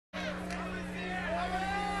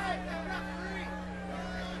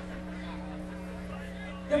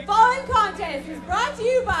The following contest is brought to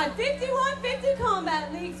you by 5150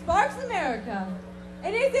 Combat League Sparks America.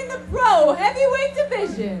 It is in the Pro Heavyweight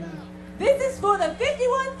Division. This is for the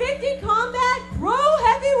 5150 Combat Pro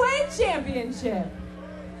Heavyweight Championship.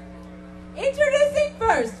 Introducing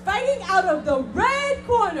first, fighting out of the red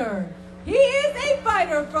corner. He is a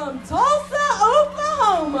fighter from Tulsa,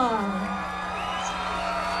 Oklahoma.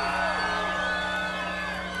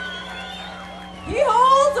 He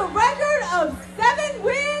holds a record of 7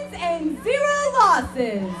 wins and 0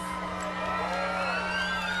 losses.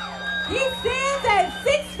 He stands at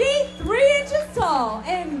 6 feet 3 inches tall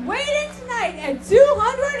and weighing tonight at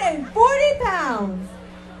 240 pounds.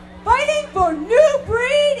 Fighting for New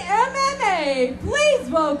Breed MMA, please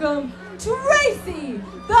welcome Tracy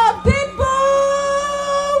the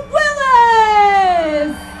Pitbull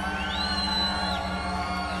Willis!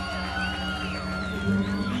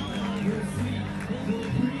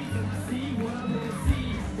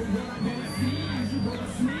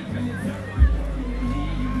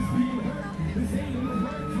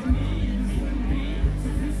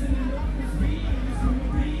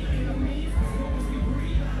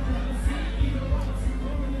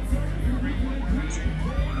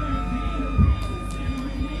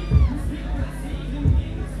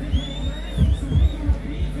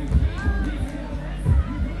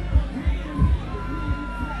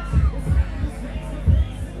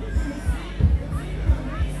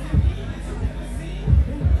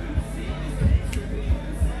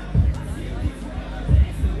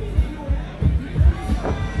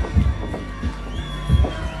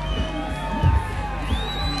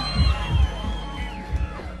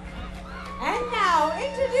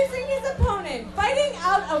 Fighting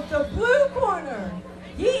out of the blue corner,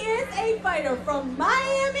 he is a fighter from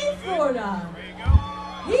Miami, Florida.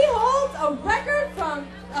 He holds a record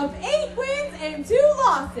of 8 wins and 2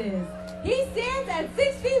 losses. He stands at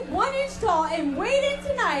 6 feet 1 inch tall and weighing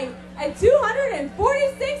tonight at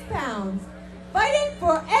 246 pounds. Fighting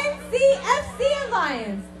for NCFC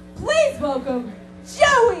Alliance, please welcome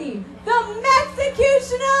Joey the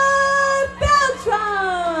Mexicutioner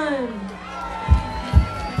Beltran!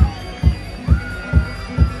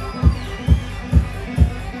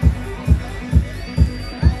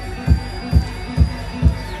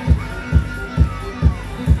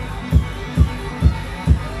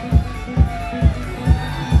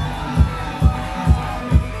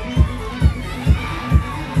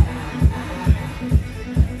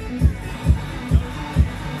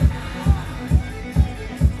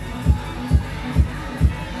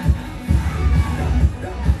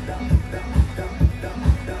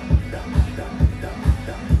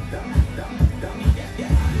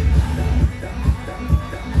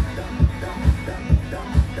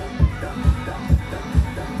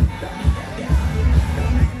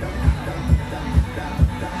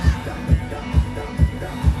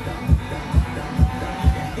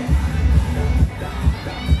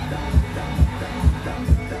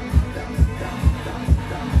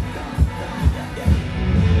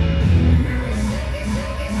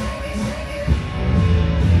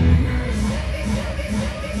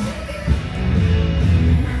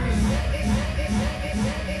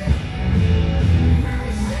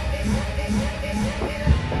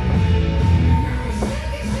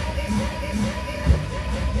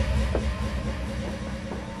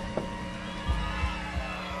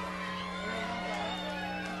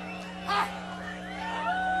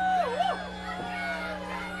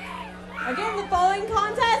 Again, the following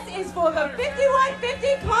contest is for the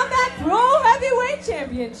 5150 Combat Pro Heavyweight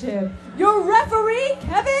Championship. Your referee,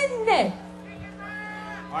 Kevin Nick.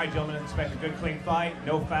 All right, gentlemen, expect a good, clean fight.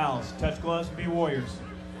 No fouls. Touch gloves and be warriors.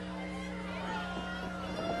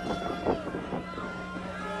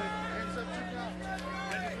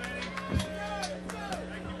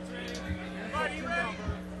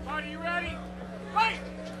 Are you ready? Fight!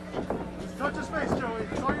 Touch his face, Joey.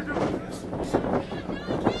 That's all you're doing.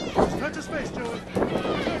 Touch his face, Joey.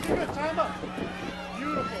 You're good. Tie him up.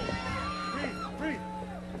 Beautiful. Breathe. Breathe.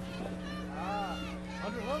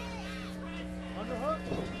 Underhook. Underhook.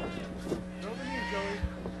 Throw the knee, Joey.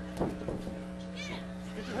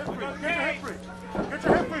 Get your hip free. Get your hip free. Get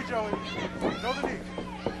your hip free, Joey. Throw the knee.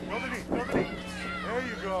 Throw the knee. Throw the knee. There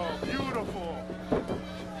you go. Beautiful.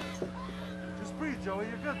 Just breathe, Joey.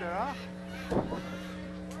 You're good there, huh?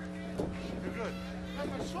 You're good. I'm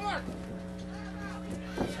a short.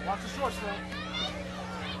 Watch the shorts, though.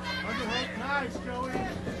 Underhook. Nice, Joey.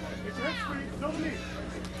 Get your hips free. Throw the knee.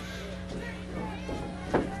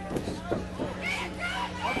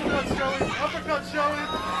 Uppercuts, Joey. Uppercuts, Joey.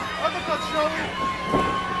 Uppercuts, Joey.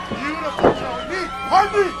 Beautiful, Joey. Knee. Hard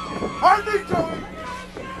knee. Hard knee, Joey.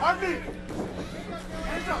 Hard knee.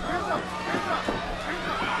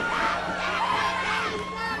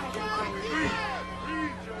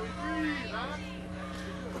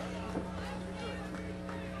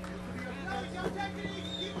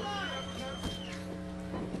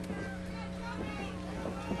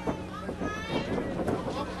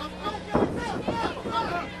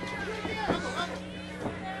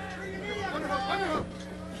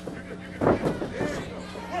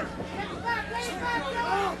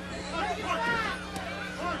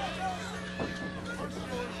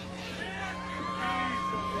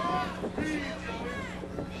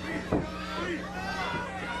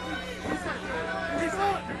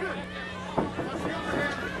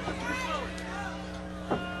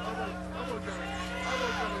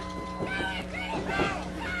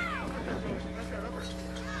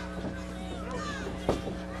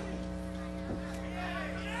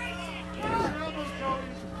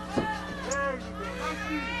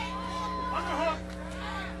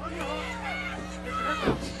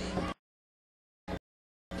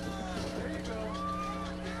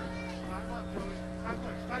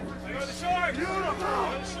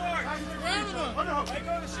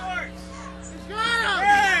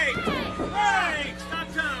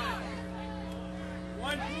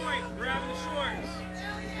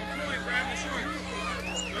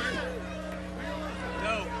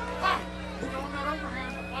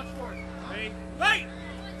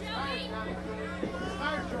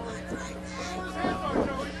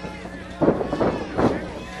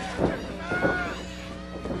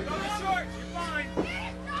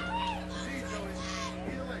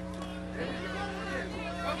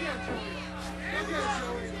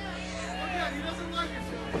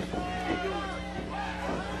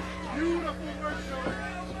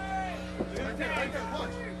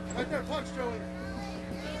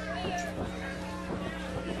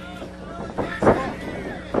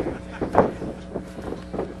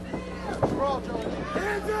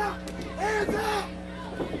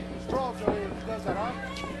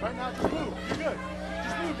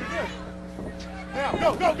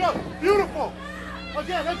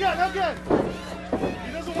 Again.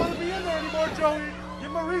 He doesn't want to be in there anymore, Joey. Give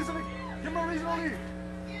him a reason to leave.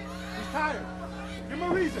 He's tired. Give him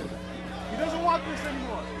a reason. He doesn't want this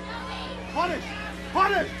anymore. Punish.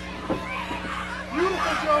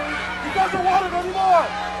 Beautiful, Joey. He doesn't want it anymore.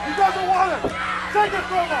 He doesn't want it. Take it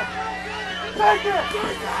from him. Take it.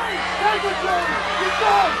 Take it, Joey. He's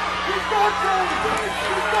done. He's done, Joey.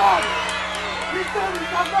 He's done. He's done.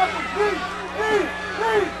 He's got nothing.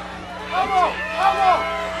 Leave. Elbow.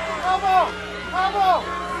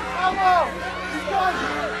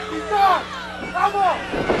 He's done. Elbow.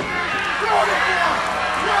 Beautiful.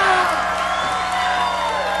 Yeah.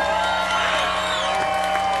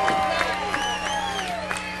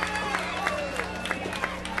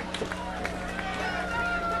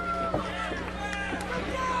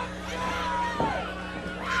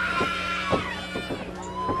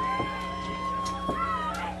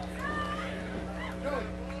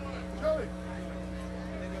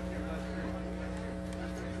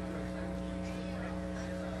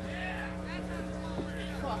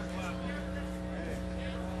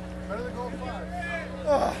 Better than goal 5.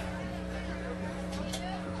 Ugh.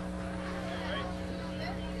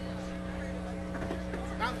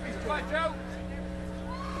 Come on, Joe.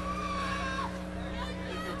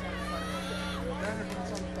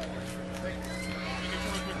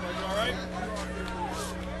 All right?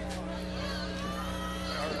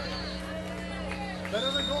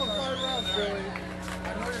 Better than going 5 rounds, Joey. I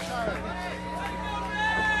know you're tired.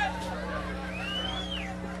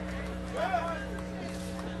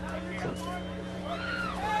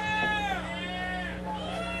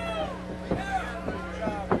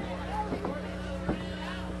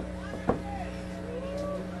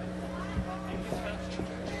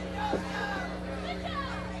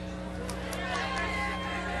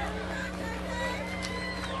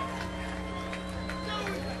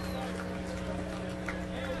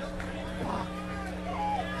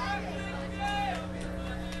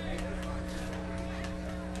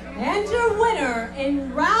 And your winner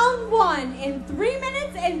in round 1 in 3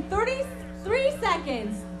 minutes and 33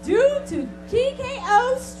 seconds due to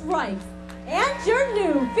TKO strikes, and your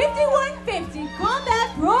new 5150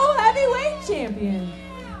 Combat Pro Heavyweight Champion,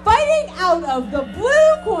 fighting out of the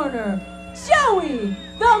blue corner, Joey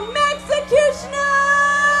the Mexicutioner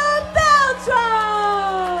Beltran!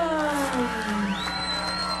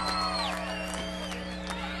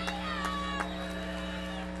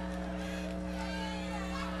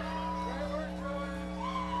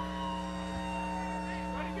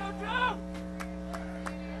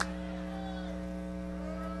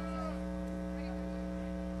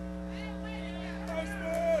 Nice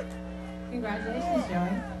move! Congratulations, Joey.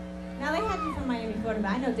 Now they had you from Miami, Florida, but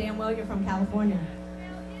I know damn well you're from California.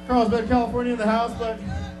 Carlsbad, California in the house, but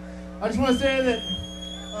I just want to say that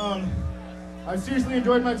I seriously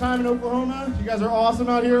enjoyed my time in Oklahoma. You guys are awesome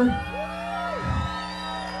out here.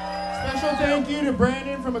 Special thank you to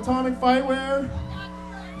Brandon from Atomic Fightwear,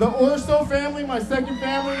 the Orso family, my second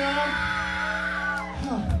family now.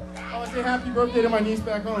 I want to say happy birthday to my niece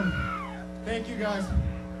back home. Thank you guys.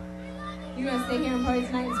 You gonna stay here and party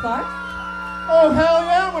tonight in Sparks? Oh hell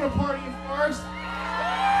yeah, I'm gonna party in Sparks.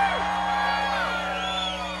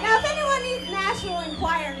 Now, if anyone needs National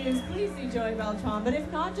Enquirer news, please see Joey Beltran. But if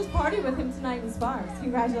not, just party with him tonight in Sparks.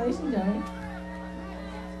 Congratulations, Joey.